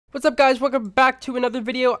What's up guys, welcome back to another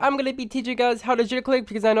video. I'm going to be teaching you guys how to jitterclick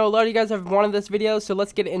because I know a lot of you guys have wanted this video, so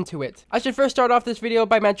let's get into it. I should first start off this video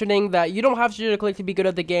by mentioning that you don't have to jitterclick to be good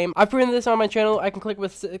at the game. I've proven this on my channel. I can click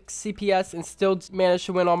with 6 CPS and still manage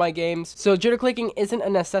to win all my games. So jitterclicking isn't a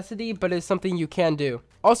necessity, but it's something you can do.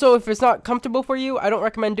 Also, if it's not comfortable for you, I don't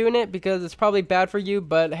recommend doing it because it's probably bad for you,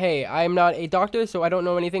 but hey, I'm not a doctor, so I don't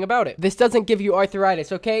know anything about it. This doesn't give you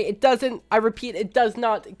arthritis, okay? It doesn't, I repeat, it does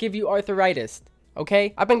not give you arthritis.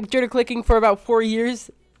 Okay, I've been jitterclicking for about 4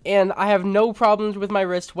 years, and I have no problems with my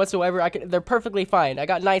wrist whatsoever. They're perfectly fine. I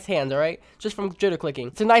got nice hands, alright? Just from jitterclicking.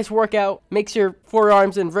 It's a nice workout, makes your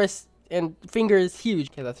forearms and wrists and fingers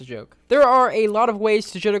huge. Okay, that's a joke. There are a lot of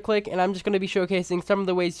ways to jitterclick, and I'm just going to be showcasing some of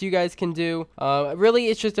the ways you guys can do. Really,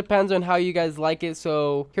 it just depends on how you guys like it,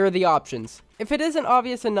 so here are the options. If it isn't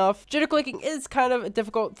obvious enough, jitterclicking is kind of a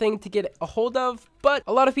difficult thing to get a hold of, but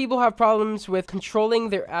a lot of people have problems with controlling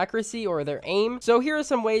their accuracy or their aim. So here are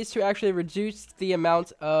some ways to actually reduce the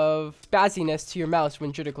amount of spazziness to your mouse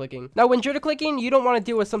when jitterclicking. Now, when jitterclicking, you don't want to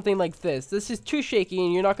deal with something like this. This is too shaky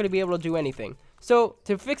and you're not going to be able to do anything. So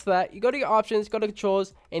to fix that, you go to your options, go to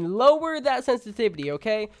controls, and lower that sensitivity,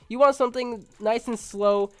 okay? You want something nice and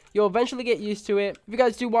slow. You'll eventually get used to it. If you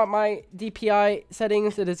guys do want my DPI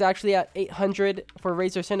settings, it is actually at 800 for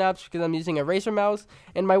Razer Synapse because I'm using a Razer mouse.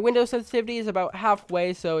 And my Windows sensitivity is about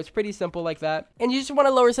halfway, so it's pretty simple like that. And you just want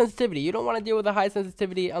to lower sensitivity. You don't want to deal with a high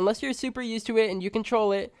sensitivity unless you're super used to it and you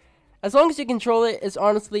control it. As long as you control it, it's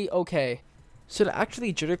honestly okay. So to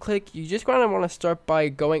actually jitterclick, you just want to start by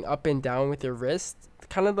going up and down with your wrist,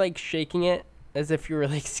 kind of like shaking it as if you were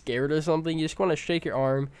like scared or something. You just want to shake your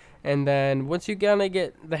arm, and then once you kind of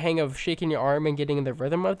get the hang of shaking your arm and getting in the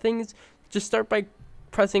rhythm of things, just start by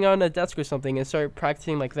pressing on a desk or something and start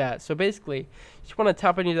practicing like that. So basically, you just want to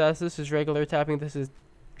tap on your desk. This is regular tapping. This is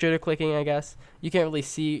jitterclicking, I guess. You can't really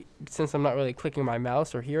see since I'm not really clicking my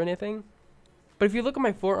mouse or hear anything. But if you look at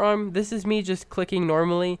my forearm, this is me just clicking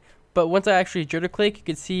normally. But once I actually jitterclick, you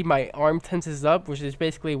can see my arm tenses up, which is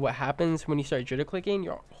basically what happens when you start jitterclicking.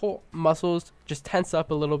 Your whole muscles just tense up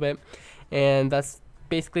a little bit, and that's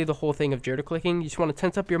basically the whole thing of jitterclicking. You just want to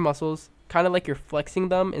tense up your muscles, kind of like you're flexing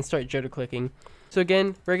them, and start jitterclicking. So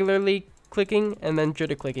again, regularly clicking and then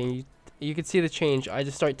jitterclicking. You can see the change. I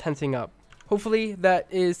just start tensing up. Hopefully that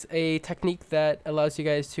is a technique that allows you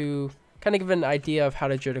guys to kind of give an idea of how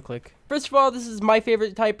to jitterclick. First of all, this is my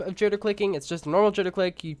favorite type of jitterclicking. It's just a normal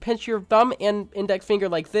jitterclick. You pinch your thumb and index finger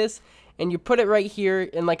like this, and you put it right here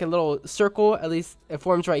in like a little circle. At least it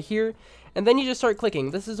forms right here. And then you just start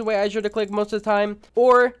clicking. This is the way I jitterclick most of the time.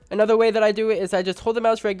 Or another way that I do it is I just hold the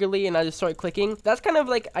mouse regularly and I just start clicking. That's kind of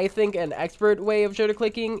like, I think, an expert way of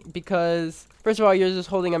jitterclicking because, first of all, you're just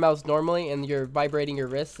holding a mouse normally and you're vibrating your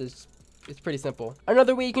wrists. It's pretty simple.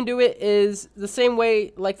 Another way you can do it is the same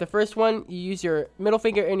way like the first one. You use your middle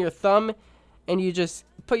finger and your thumb, and you just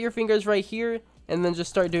put your fingers right here and then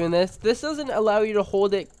just start doing this. This doesn't allow you to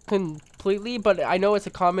hold it completely, but I know it's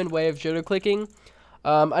a common way of jitterclicking.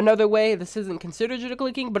 Another way, this isn't considered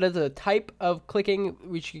jitterclicking, but it's a type of clicking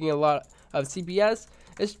which you can get a lot of CPS,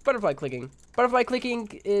 is butterfly clicking. Butterfly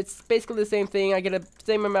clicking, it's basically the same thing. I get a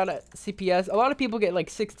same amount of CPS. A lot of people get like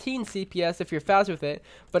 16 CPS if you're fast with it,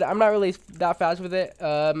 but I'm not really that fast with it.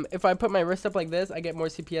 If I put my wrist up like this, I get more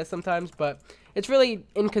CPS sometimes, but it's really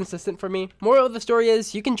inconsistent for me. Moral of the story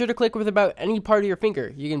is you can jitterclick with about any part of your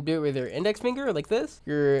finger. You can do it with your index finger like this,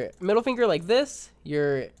 your middle finger like this,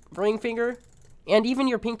 your ring finger, and even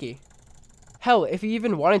your pinky. Hell, if you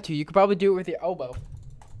even wanted to, you could probably do it with your elbow.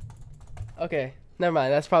 Okay. Never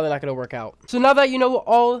mind, that's probably not going to work out. So now that you know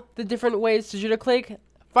all the different ways to jitterclick,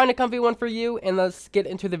 find a comfy one for you and let's get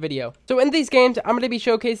into the video. So in these games, I'm going to be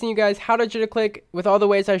showcasing you guys how to jitterclick with all the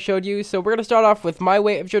ways I showed you. So we're going to start off with my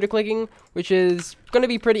way of jitterclicking, which is going to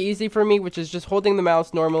be pretty easy for me, which is just holding the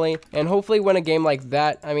mouse normally and hopefully win a game like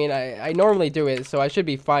that. I mean, I normally do it, so I should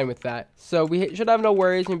be fine with that. So we should have no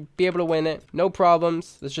worries and be able to win it. No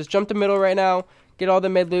problems. Let's just jump to middle right now. Get all the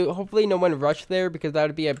mid loot. Hopefully no one rushed there because that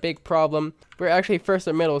would be a big problem. We're actually first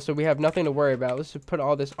at middle, so we have nothing to worry about. Let's just put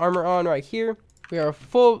all this armor on right here. We are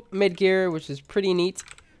full mid gear, which is pretty neat.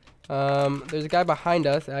 There's a guy behind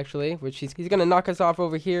us actually, which he's gonna knock us off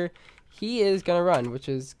over here. He is gonna run, which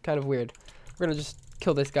is kind of weird. We're gonna just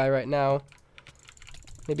kill this guy right now.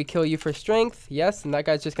 Maybe kill you for strength. Yes, and that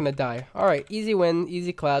guy's just gonna die. Alright, easy win,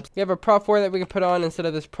 easy claps. We have a prot 4 that we can put on instead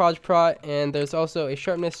of this proj prot, and there's also a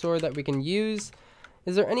sharpness sword that we can use.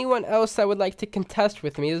 Is there anyone else that would like to contest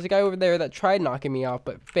with me? There's a guy over there that tried knocking me off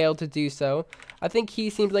but failed to do so. I think he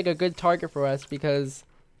seems like a good target for us because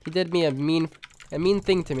he did me a mean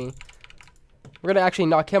thing to me. We're gonna actually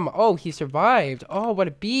knock him. Oh, he survived. Oh, what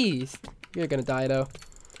a beast. You're gonna die though.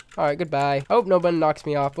 Alright, goodbye. Oh, no one knocks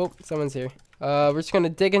me off. Oh, someone's here. We're just gonna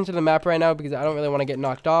dig into the map right now because I don't really want to get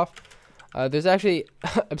knocked off. There's actually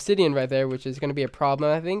obsidian right there, which is gonna be a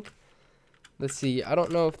problem, I think. Let's see. I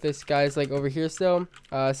don't know if this guy's like over here still.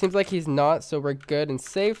 Seems like he's not, so we're good and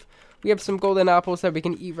safe. We have some golden apples that we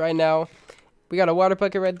can eat right now. We got a water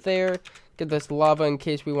bucket right there. Get this lava in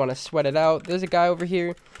case we want to sweat it out. There's a guy over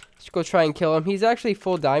here. Let's go try and kill him. He's actually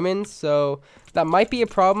full diamonds, so that might be a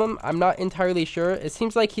problem. I'm not entirely sure. It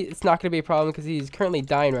seems like it's not going to be a problem because he's currently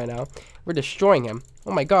dying right now. We're destroying him.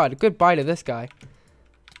 Oh my god, goodbye to this guy.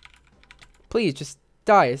 Please, just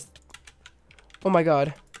die. Oh my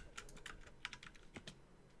god.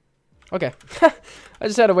 Okay. I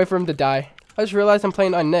just had to wait for him to die. I just realized I'm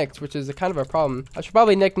playing unnicked, which is kind of a problem. I should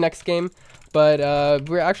probably nick next game, but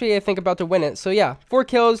we're actually, I think, about to win it. So yeah, 4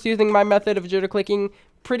 kills using my method of jitterclicking.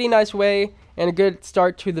 Pretty nice way and a good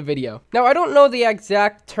start to the video. Now, I don't know the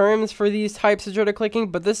exact terms for these types of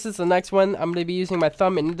jitterclicking, but this is the next one. I'm going to be using my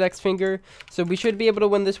thumb and index finger, so we should be able to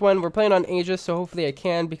win this one. We're playing on Aegis, so hopefully I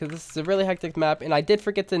can, because this is a really hectic map, and I did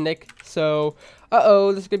forget to nick, so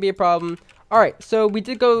uh-oh, this is going to be a problem. Alright, so we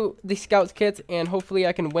did go the scouts kit, and hopefully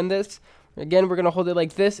I can win this. Again, we're going to hold it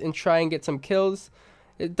like this and try and get some kills.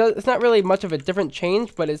 It's not really much of a different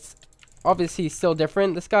change, but it's obviously still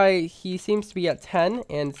different. This guy, he seems to be at 10,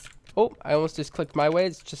 and oh, I almost just clicked my way.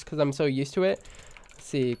 It's just because I'm so used to it. Let's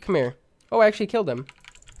see, come here. Oh, I actually killed him.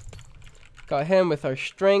 Got him with our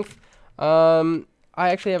strength. I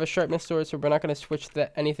actually have a sharpness sword, so we're not going to switch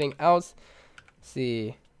to anything else. Let's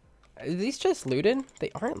see. Are these just looted?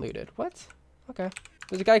 They aren't looted. What? Okay.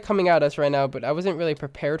 There's a guy coming at us right now, but I wasn't really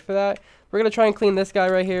prepared for that. We're going to try and clean this guy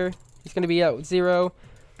right here. He's going to be at 0.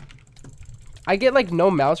 I get like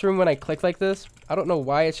no mouse room when I click like this. I don't know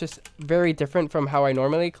why. It's just very different from how I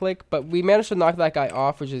normally click. But we managed to knock that guy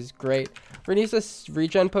off, which is great. We're going to use this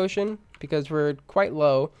regen potion because we're quite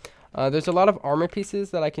low. There's a lot of armor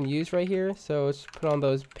pieces that I can use right here. So let's put on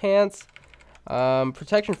those pants.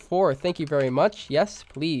 Protection 4, thank you very much. Yes,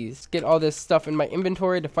 please. Get all this stuff in my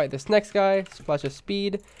inventory to fight this next guy. Splash of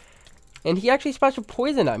speed. And he actually splashed a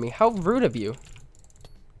poison at me. How rude of you.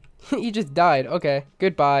 He just died. Okay,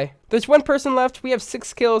 goodbye. There's one person left. We have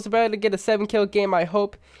 6 kills. About to get a 7-kill game, I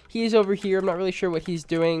hope. He's over here. I'm not really sure what he's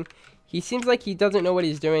doing. He seems like he doesn't know what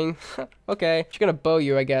he's doing. Okay, just gonna bow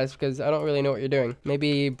you, I guess, because I don't really know what you're doing.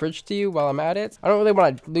 Maybe bridge to you while I'm at it. I don't really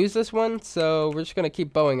want to lose this one, so we're just gonna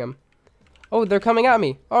keep bowing him. Oh, they're coming at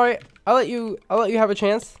me. All right, I'll let you have a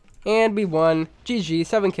chance. And we won. GG,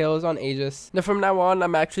 7 kills on Aegis. Now from now on,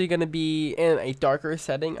 I'm actually going to be in a darker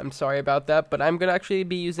setting. I'm sorry about that, but I'm going to actually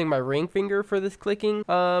be using my ring finger for this clicking.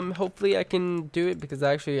 Hopefully I can do it because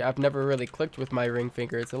I've never really clicked with my ring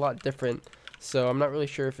finger. It's a lot different. So I'm not really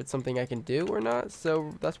sure if it's something I can do or not.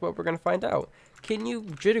 So that's what we're going to find out. Can you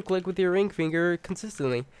jitter click with your ring finger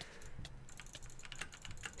consistently?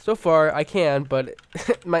 So far, I can, but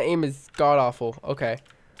my aim is god-awful. Okay.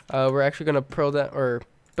 We're actually going to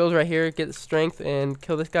build right here, get strength, and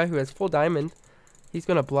kill this guy who has full diamond. He's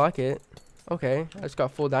going to block it. Okay, I just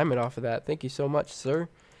got full diamond off of that. Thank you so much, sir.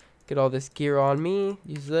 Get all this gear on me.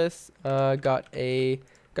 Use this. Got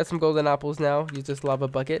some golden apples now. Use this lava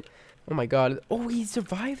bucket. Oh my god. Oh, he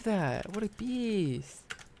survived that. What a beast.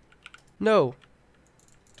 No.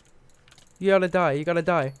 You gotta die. You gotta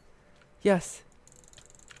die. Yes.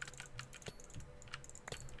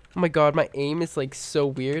 Oh my god, my aim is like so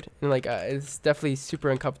weird, and like it's definitely super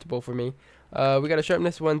uncomfortable for me. We got a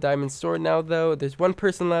sharpness 1 diamond sword now though. There's one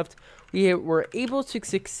person left. We were able to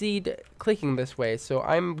succeed clicking this way, so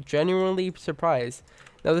I'm genuinely surprised.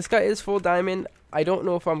 Now this guy is full diamond. I don't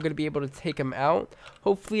know if I'm going to be able to take him out.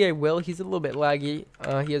 Hopefully I will. He's a little bit laggy.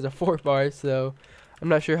 He has a 4 bar, so I'm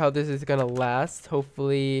not sure how this is going to last.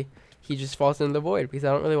 Hopefully he just falls into the void because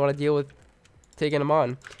I don't really want to deal with taking him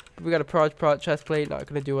on. We got a prot chest plate, not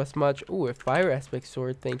going to do us much. Ooh, a fire aspect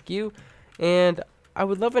sword, thank you. And I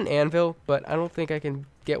would love an anvil, but I don't think I can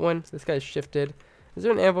get one. This guy's shifted. Is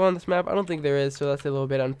there an anvil on this map? I don't think there is, so that's a little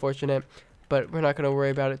bit unfortunate. But we're not going to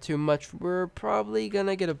worry about it too much. We're probably going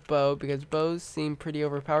to get a bow, because bows seem pretty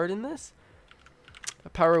overpowered in this. A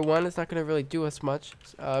power 1 is not going to really do us much.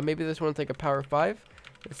 Maybe this one's like a power 5.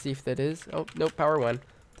 Let's see if that is. Oh, nope, power 1.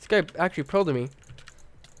 This guy actually prolled to me.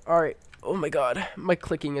 Alright. Oh my god, my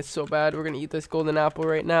clicking is so bad. We're going to eat this golden apple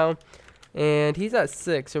right now. And he's at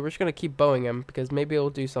 6, so we're just going to keep bowing him because maybe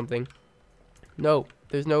it'll do something. No,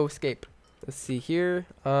 there's no escape. Let's see here.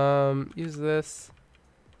 Use this.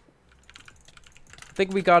 I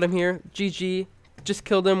think we got him here. GG. Just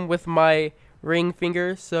killed him with my ring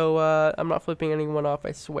finger, so I'm not flipping anyone off,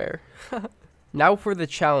 I swear. Now for the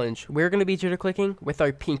challenge. We're going to be jitter clicking with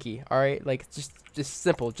our pinky, alright? Like, just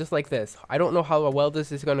simple, just like this. I don't know how well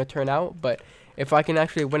this is going to turn out, but if I can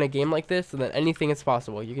actually win a game like this, then anything is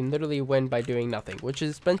possible. You can literally win by doing nothing, which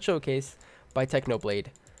has been showcased by Technoblade.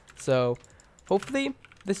 So, hopefully,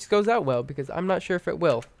 this goes out well, because I'm not sure if it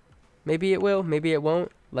will. Maybe it will, maybe it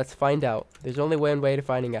won't. Let's find out. There's only one way to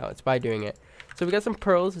finding out. It's by doing it. So we got some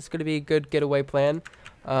pearls. It's going to be a good getaway plan.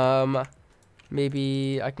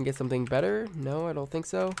 Maybe I can get something better. No, I don't think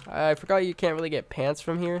so. I forgot you can't really get pants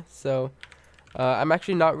from here. So I'm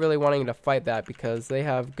actually not really wanting to fight that because they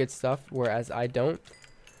have good stuff, whereas I don't.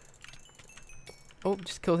 Oh,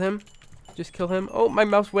 just kill him. Just kill him. Oh, my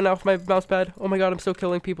mouse went off my mouse pad. Oh my god, I'm still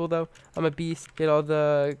killing people though. I'm a beast. Get all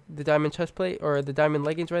the diamond chest plate or the diamond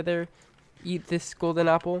leggings right there. Eat this golden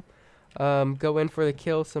apple. Go in for the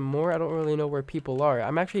kill some more. I don't really know where people are.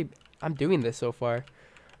 I'm doing this so far.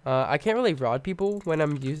 I can't really rod people when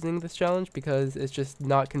I'm using this challenge because it's just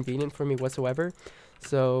not convenient for me whatsoever.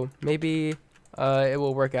 So maybe it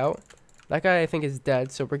will work out. That guy I think is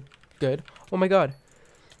dead, so we're good. Oh my god.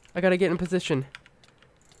 I gotta get in position.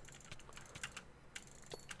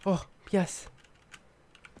 Oh, yes.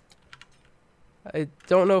 I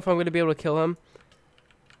don't know if I'm gonna be able to kill him.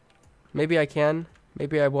 Maybe I can.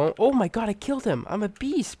 Maybe I won't. Oh my god, I killed him. I'm a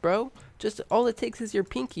beast, bro. Just all it takes is your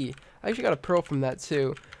pinky. I actually got a pearl from that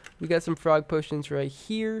too. We got some frog potions right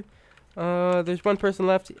here. There's one person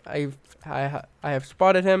left. I have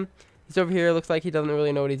spotted him. He's over here. Looks like he doesn't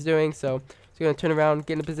really know what he's doing. So he's gonna turn around,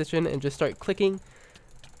 get in a position, and just start clicking.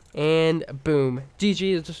 And boom,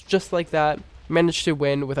 GG. Just like that, managed to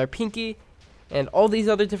win with our pinky and all these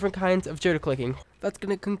other different kinds of jitter clicking. That's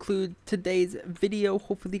gonna conclude today's video.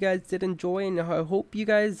 Hopefully you guys did enjoy, and I hope you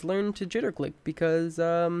guys learned to jitter click because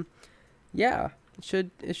yeah,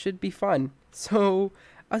 it should be fun. So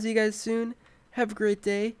I'll see you guys soon. Have a great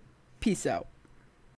day. Peace out.